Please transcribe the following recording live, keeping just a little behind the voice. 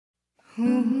Let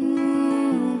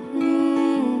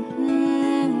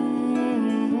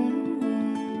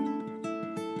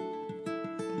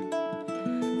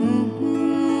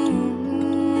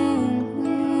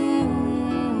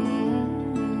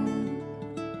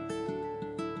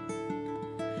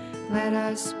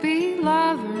us be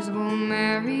lovers, we'll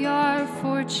marry our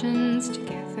fortunes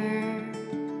together.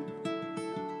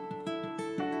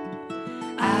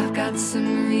 I've got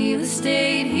some real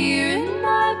estate here in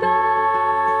my bag.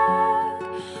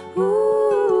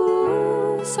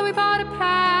 Ooh, so we bought a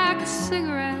pack of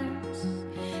cigarettes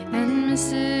and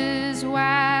Mrs.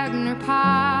 Wagner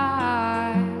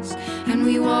pies, and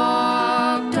we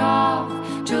walked off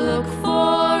to look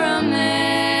for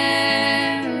America.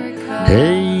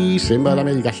 Ehi, sembra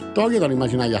l'America, storia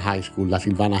dall'immaginaria high school, la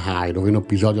Silvana High, dove un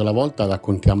episodio alla volta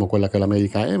raccontiamo quella che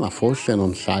l'America è, ma forse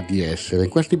non sa di essere. In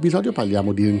questo episodio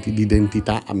parliamo di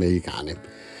identità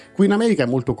americane. Qui in America è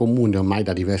molto comune ormai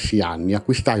da diversi anni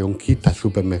acquistare un kit al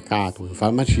supermercato o in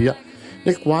farmacia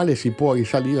nel quale si può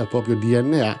risalire al proprio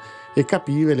DNA e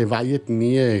capire le varie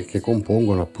etnie che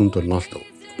compongono appunto il nostro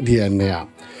DNA.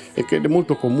 E che è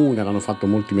molto comune, l'hanno fatto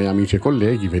molti miei amici e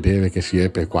colleghi, vedere che si è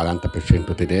per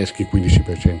 40% tedeschi,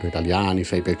 15% italiani,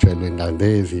 6%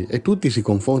 irlandesi, e tutti si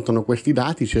confrontano questi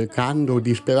dati cercando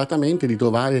disperatamente di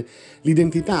trovare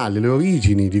l'identità, le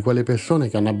origini di quelle persone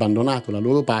che hanno abbandonato la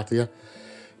loro patria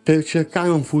per cercare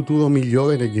un futuro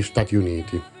migliore negli Stati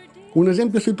Uniti. Un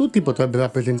esempio su tutti potrebbe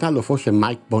rappresentarlo forse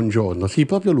Mike Bongiorno, sì,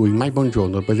 proprio lui, Mike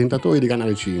Bongiorno, il presentatore di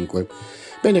Canale 5.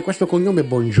 Bene, questo cognome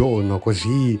Bongiorno,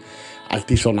 così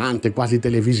altisonante, quasi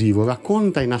televisivo,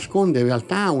 racconta e nasconde in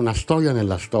realtà una storia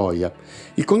nella storia.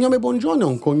 Il cognome Bongiorno è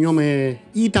un cognome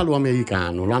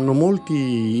italo-americano, lo hanno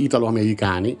molti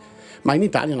italo-americani, ma in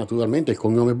Italia naturalmente il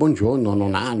cognome Bongiorno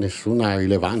non ha nessuna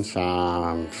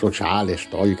rilevanza sociale,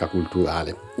 storica,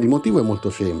 culturale. Il motivo è molto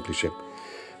semplice.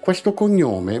 Questo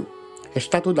cognome è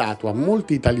stato dato a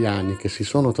molti italiani che si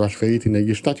sono trasferiti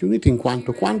negli Stati Uniti in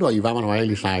quanto quando arrivavano a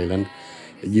Ellis Island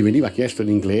gli veniva chiesto in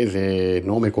inglese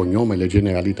nome, cognome, le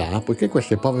generalità, poiché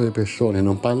queste povere persone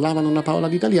non parlavano una parola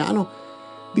di italiano,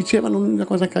 dicevano una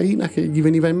cosa carina che gli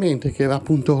veniva in mente, che era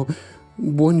appunto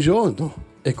buongiorno,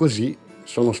 e così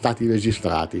sono stati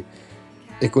registrati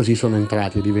e così sono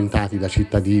entrati e diventati da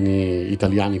cittadini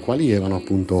italiani quali erano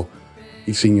appunto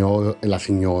il signor e la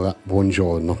signora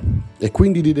Buongiorno. E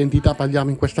quindi di identità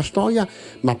parliamo in questa storia,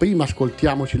 ma prima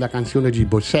ascoltiamoci la canzone di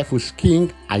Josephus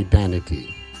King,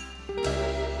 Identity.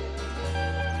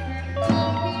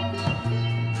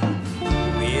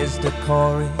 Where's the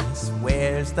chorus?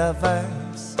 Where's the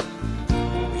verse?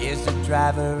 Where's the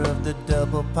driver of the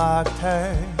double parked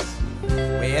hearse?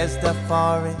 Where's the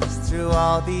forest through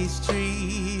all these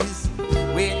trees?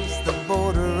 Where's the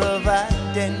border of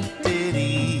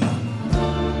identity?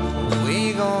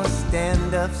 We gonna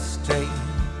stand up straight?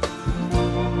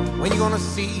 When you gonna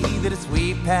see that it's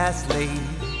way past late?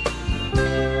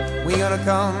 We gonna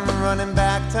come running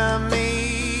back to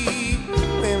me?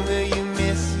 When will you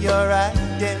miss your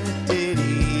identity?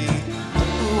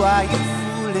 Who are you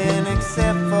fooling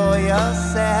except for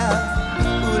yourself?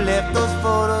 Who left those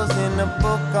photos in the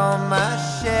book on my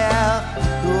shelf?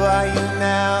 Who are you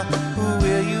now? Who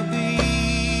will you be?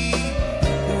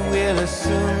 Who will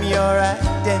assume your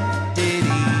identity?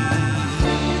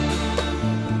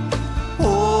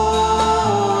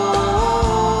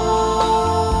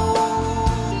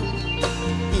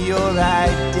 Your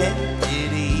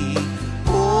identity.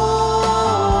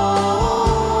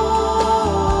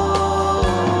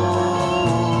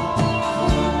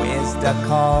 Where's the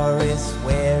chorus?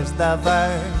 Where's the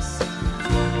verse?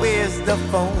 Where's the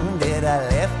phone that I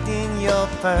left in your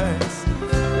purse?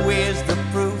 Where's the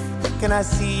proof? Can I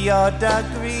see your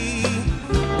degree?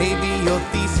 Maybe your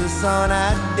thesis on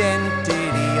identity.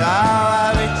 Oh,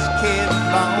 a rich kid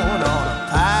born on a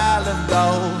pile of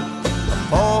gold,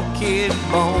 poor kid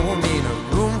born in a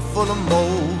room full of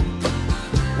mold.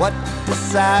 What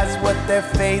decides what their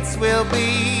fates will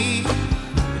be?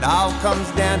 It all comes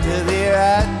down to their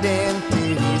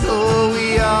identities. Oh,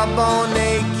 we are born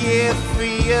naked,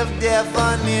 free of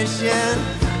definition.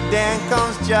 Then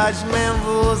comes judgment,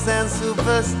 rules, and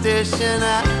superstition.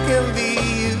 I can be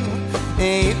you,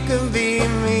 and you can be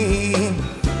me.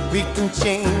 We can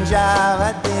change our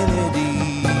identity.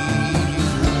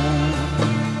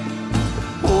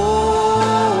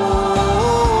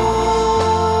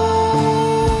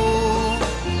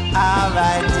 Our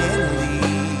identities.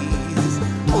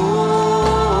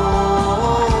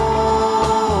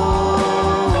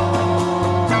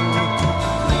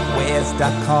 Where's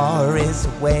the chorus?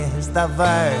 Where's the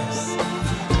verse?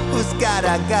 Who's got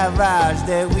a garage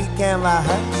that we can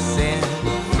rehearse in?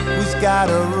 Who's got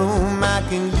a room I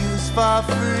can use for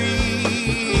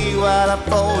free while I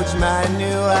forge my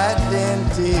new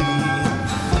identity.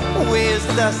 Where's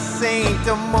the saint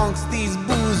amongst these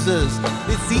boozers?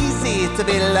 It's easy to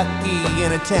be lucky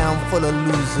in a town full of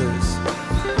losers.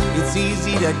 It's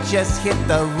easy to just hit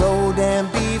the road and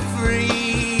be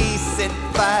free. Set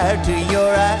fire to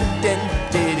your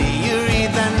identity. You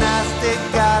read the Gnostic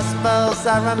Gospels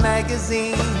or a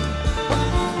magazine.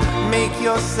 Make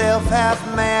yourself half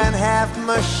man, half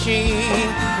machine.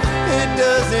 It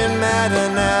doesn't matter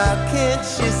now, can't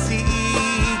you see?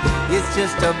 It's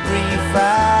just a brief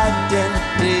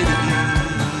identity.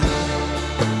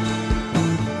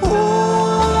 Oh,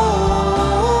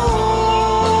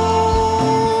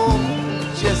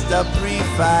 just a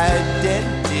brief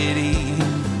identity.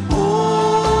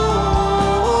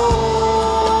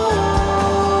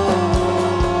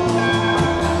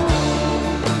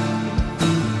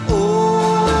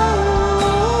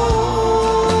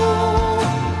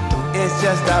 It's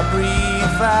just a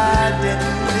brief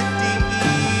identity.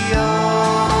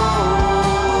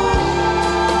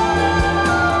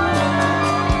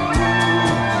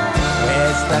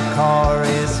 Where's the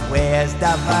chorus? Where's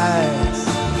the verse?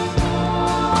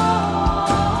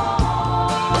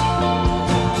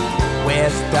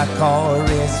 Where's the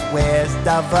chorus? Where's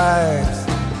the verse?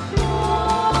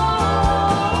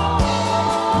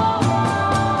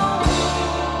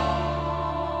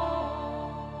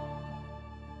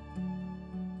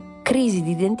 Crisi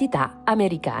di identità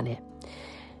americane.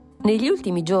 Negli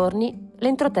ultimi giorni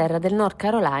l'entroterra del North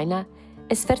Carolina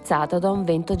è sferzato da un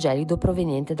vento gelido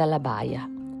proveniente dalla baia.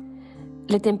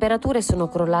 Le temperature sono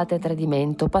crollate a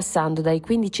tradimento, passando dai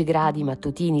 15 gradi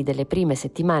mattutini delle prime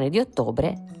settimane di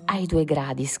ottobre ai 2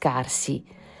 gradi scarsi.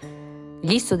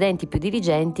 Gli studenti più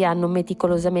diligenti hanno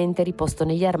meticolosamente riposto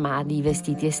negli armadi i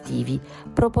vestiti estivi,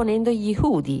 proponendo gli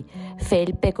hoodie,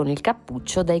 felpe con il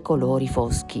cappuccio dai colori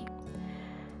foschi.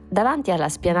 Davanti alla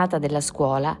spianata della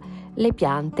scuola, le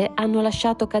piante hanno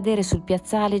lasciato cadere sul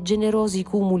piazzale generosi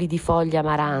cumuli di foglie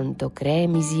amaranto,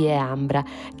 cremisi e ambra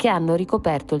che hanno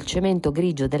ricoperto il cemento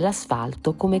grigio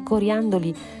dell'asfalto come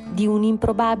coriandoli di un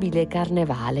improbabile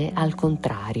carnevale al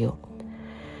contrario.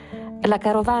 La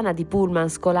carovana di pullman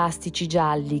scolastici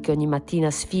gialli che ogni mattina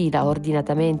sfila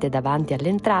ordinatamente davanti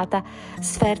all'entrata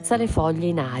sferza le foglie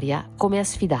in aria come a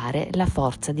sfidare la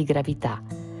forza di gravità.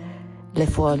 Le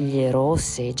foglie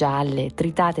rosse e gialle,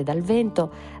 tritate dal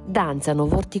vento, danzano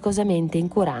vorticosamente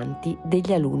incuranti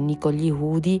degli alunni con gli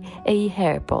hoodie e i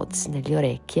AirPods nelle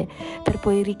orecchie per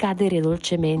poi ricadere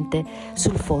dolcemente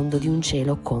sul fondo di un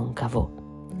cielo concavo.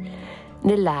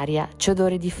 Nell'aria c'è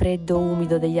odore di freddo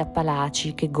umido degli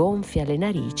Appalachi che gonfia le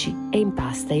narici e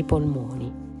impasta i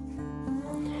polmoni.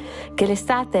 Che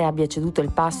l'estate abbia ceduto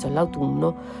il passo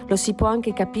all'autunno lo si può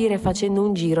anche capire facendo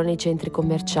un giro nei centri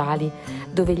commerciali,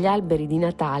 dove gli alberi di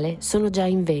Natale sono già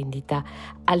in vendita,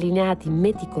 allineati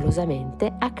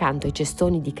meticolosamente accanto ai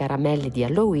cestoni di caramelle di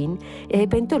Halloween e ai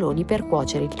pentoloni per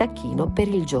cuocere il tacchino per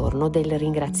il giorno del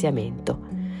ringraziamento.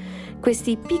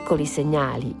 Questi piccoli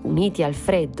segnali, uniti al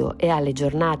freddo e alle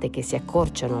giornate che si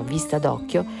accorciano a vista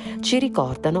d'occhio, ci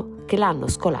ricordano che l'anno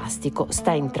scolastico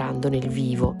sta entrando nel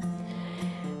vivo.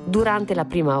 Durante la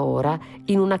prima ora,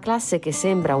 in una classe che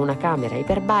sembra una camera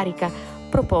iperbarica,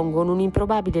 propongono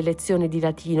un'improbabile lezione di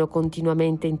latino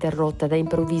continuamente interrotta da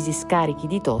improvvisi scarichi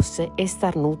di tosse e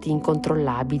starnuti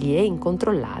incontrollabili e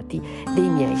incontrollati dei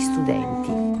miei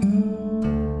studenti.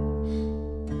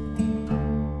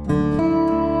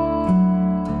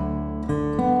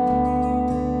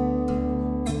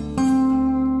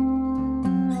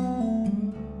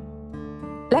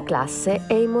 La classe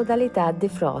è in modalità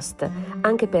defrost,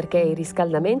 anche perché i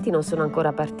riscaldamenti non sono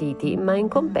ancora partiti, ma in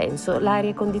compenso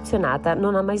l'aria condizionata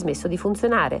non ha mai smesso di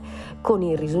funzionare, con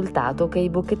il risultato che i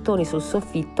bocchettoni sul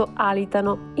soffitto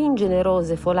alitano in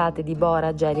generose folate di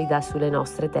bora gelida sulle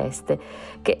nostre teste,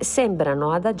 che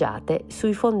sembrano adagiate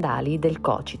sui fondali del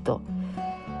cocito.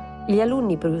 Gli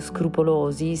alunni più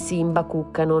scrupolosi si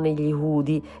imbacuccano negli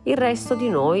hoodie, il resto di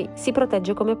noi si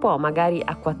protegge come può, magari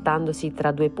acquattandosi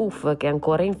tra 2 puff che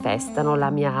ancora infestano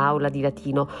la mia aula di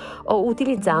latino o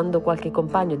utilizzando qualche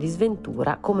compagno di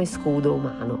sventura come scudo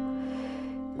umano.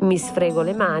 Mi sfrego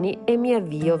le mani e mi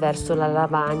avvio verso la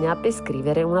lavagna per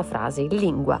scrivere una frase in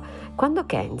lingua, quando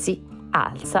Kenzie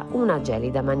alza una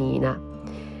gelida manina.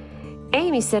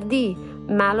 «Ehi, Mr. D,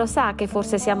 ma lo sa che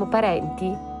forse siamo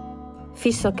parenti?»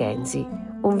 Fisso Kenzie,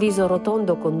 un viso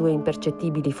rotondo con 2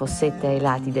 impercettibili fossette ai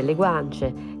lati delle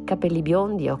guance, capelli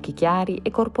biondi, occhi chiari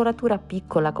e corporatura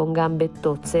piccola con gambe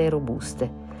tozze e robuste.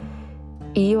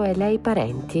 Io e lei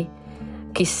parenti?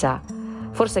 Chissà,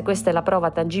 forse questa è la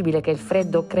prova tangibile che il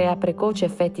freddo crea precoci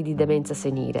effetti di demenza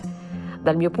senile.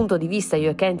 Dal mio punto di vista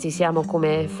io e Kenzie siamo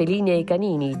come Felini e i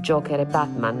canini, Joker e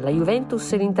Batman, la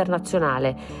Juventus e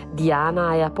l'Internazionale,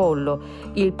 Diana e Apollo,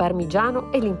 il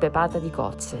parmigiano e l'impepata di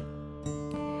cozze.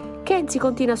 Kenzie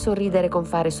continua a sorridere con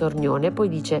fare sornione, poi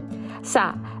dice: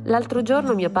 sa, l'altro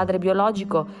giorno mio padre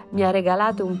biologico mi ha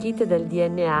regalato un kit del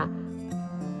DNA.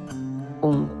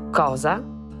 Un cosa?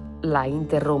 La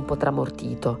interrompo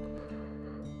tramortito.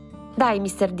 Dai,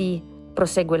 Mr. D,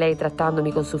 prosegue lei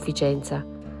trattandomi con sufficienza.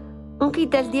 Un kit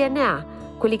del DNA,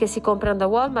 quelli che si comprano da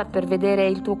Walmart per vedere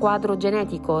il tuo quadro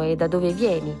genetico e da dove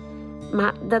vieni.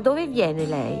 Ma da dove viene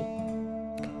lei?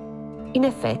 In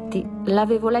effetti,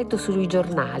 l'avevo letto sui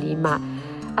giornali, ma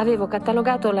avevo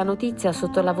catalogato la notizia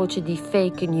sotto la voce di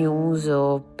fake news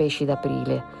o pesci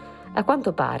d'aprile. A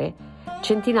quanto pare,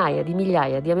 centinaia di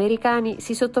migliaia di americani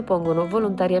si sottopongono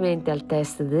volontariamente al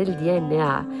test del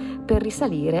DNA per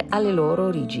risalire alle loro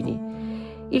origini.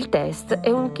 Il test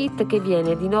è un kit che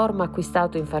viene di norma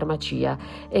acquistato in farmacia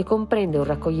e comprende un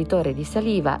raccoglitore di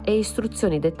saliva e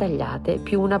istruzioni dettagliate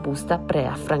più una busta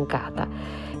preaffrancata.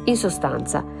 In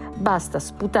sostanza, basta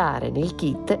sputare nel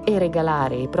kit e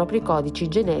regalare i propri codici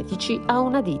genetici a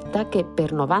una ditta che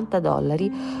per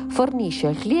 $90 fornisce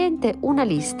al cliente una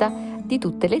lista di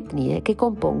tutte le etnie che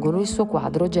compongono il suo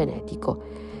quadro genetico.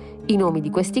 I nomi di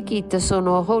questi kit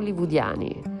sono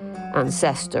hollywoodiani: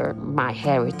 Ancestor, My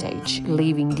Heritage,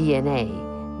 Living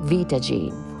DNA,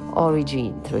 Vitagene,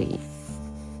 Origin Tree.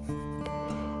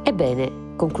 Ebbene,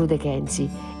 conclude Kenzie,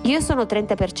 io sono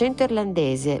 30%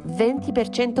 irlandese,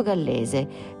 20% gallese,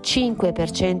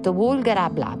 5% bulgara,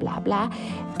 bla bla bla,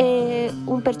 e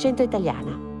 1%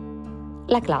 italiana.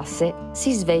 La classe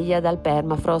si sveglia dal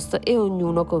permafrost e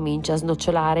ognuno comincia a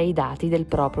snocciolare i dati del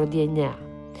proprio DNA.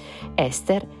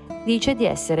 Esther dice di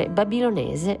essere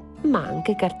babilonese, ma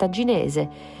anche cartaginese.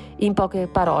 In poche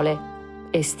parole,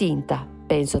 estinta,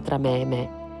 penso tra me e me.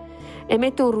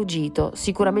 Emetto un ruggito,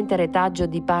 sicuramente retaggio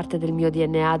di parte del mio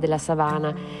DNA della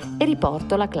savana, e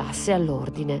riporto la classe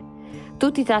all'ordine.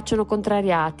 Tutti tacciono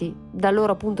contrariati. Dal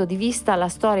loro punto di vista la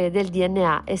storia del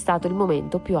DNA è stato il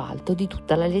momento più alto di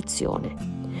tutta la lezione.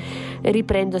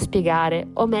 Riprendo a spiegare,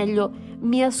 o meglio,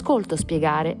 mi ascolto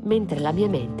spiegare mentre la mia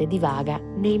mente divaga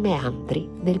nei meandri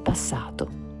del passato.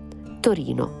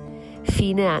 Torino,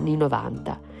 fine anni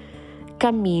 90.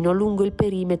 Cammino lungo il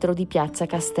perimetro di Piazza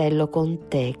Castello con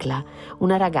Tecla,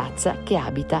 una ragazza che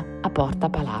abita a Porta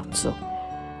Palazzo.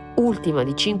 Ultima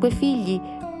di 5 figli,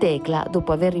 Tecla,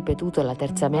 dopo aver ripetuto la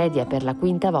terza media per la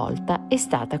 5ª volta, è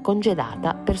stata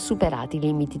congedata per superati i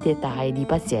limiti di età e di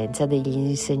pazienza degli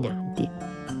insegnanti.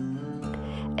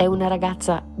 È una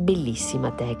ragazza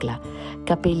bellissima, Tecla,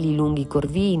 capelli lunghi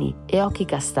corvini e occhi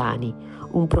castani,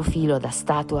 un profilo da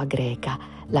statua greca,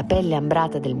 la pelle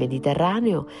ambrata del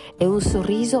Mediterraneo e un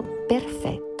sorriso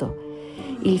perfetto,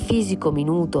 il fisico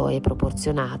minuto e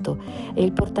proporzionato e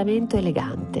il portamento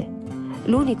elegante.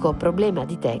 L'unico problema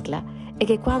di Tecla è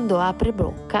che quando apre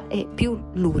bocca è più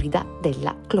lurida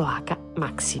della cloaca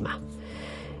maxima.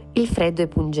 Il freddo è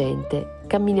pungente,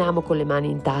 camminiamo con le mani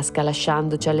in tasca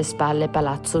lasciandoci alle spalle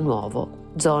Palazzo Nuovo,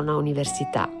 zona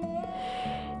università.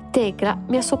 Tecla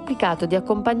mi ha supplicato di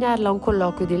accompagnarla a un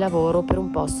colloquio di lavoro per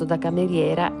un posto da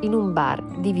cameriera in un bar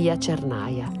di via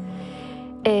Cernaia.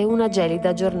 È una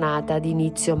gelida giornata di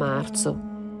inizio marzo.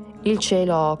 Il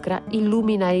cielo ocra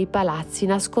illumina i palazzi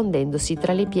nascondendosi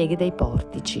tra le pieghe dei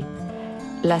portici.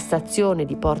 La stazione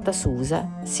di Porta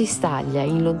Susa si staglia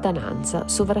in lontananza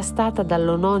sovrastata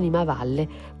dall'anonima valle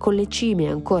con le cime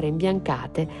ancora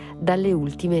imbiancate dalle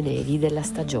ultime nevi della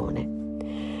stagione.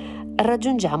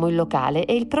 Raggiungiamo il locale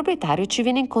e il proprietario ci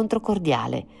viene incontro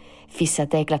cordiale. Fissa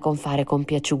Tecla con fare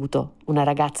compiaciuto. Una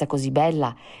ragazza così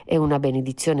bella è una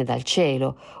benedizione dal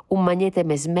cielo, un magnete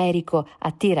mesmerico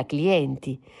attira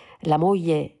clienti. La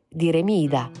moglie di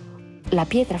Remida, la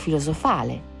pietra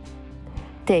filosofale.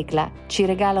 Tecla ci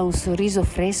regala un sorriso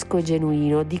fresco e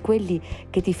genuino di quelli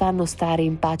che ti fanno stare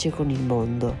in pace con il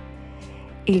mondo.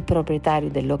 Il proprietario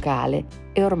del locale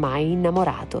è ormai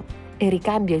innamorato e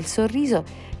ricambia il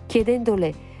sorriso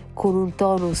chiedendole con un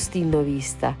tono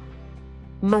stilnovista: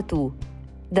 «Ma tu,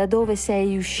 da dove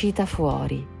sei uscita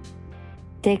fuori?»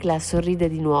 Tecla sorride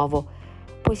di nuovo,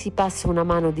 poi si passa una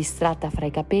mano distratta fra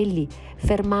i capelli,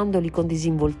 fermandoli con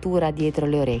disinvoltura dietro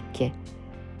le orecchie.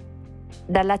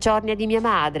 «Dalla ciornia di mia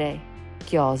madre»,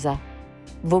 chiosa,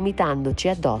 vomitandoci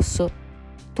addosso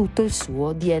tutto il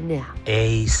suo DNA.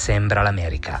 Ehi, sembra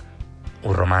l'America,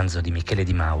 un romanzo di Michele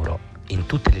di Mauro, in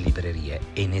tutte le librerie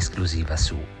e in esclusiva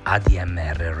su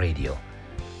ADMR Radio,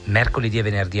 mercoledì e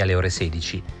venerdì alle ore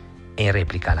 16 e in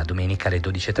replica la domenica alle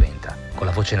 12:30, con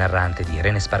la voce narrante di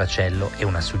Irene Sparacello e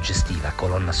una suggestiva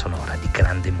colonna sonora di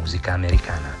grande musica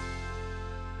americana.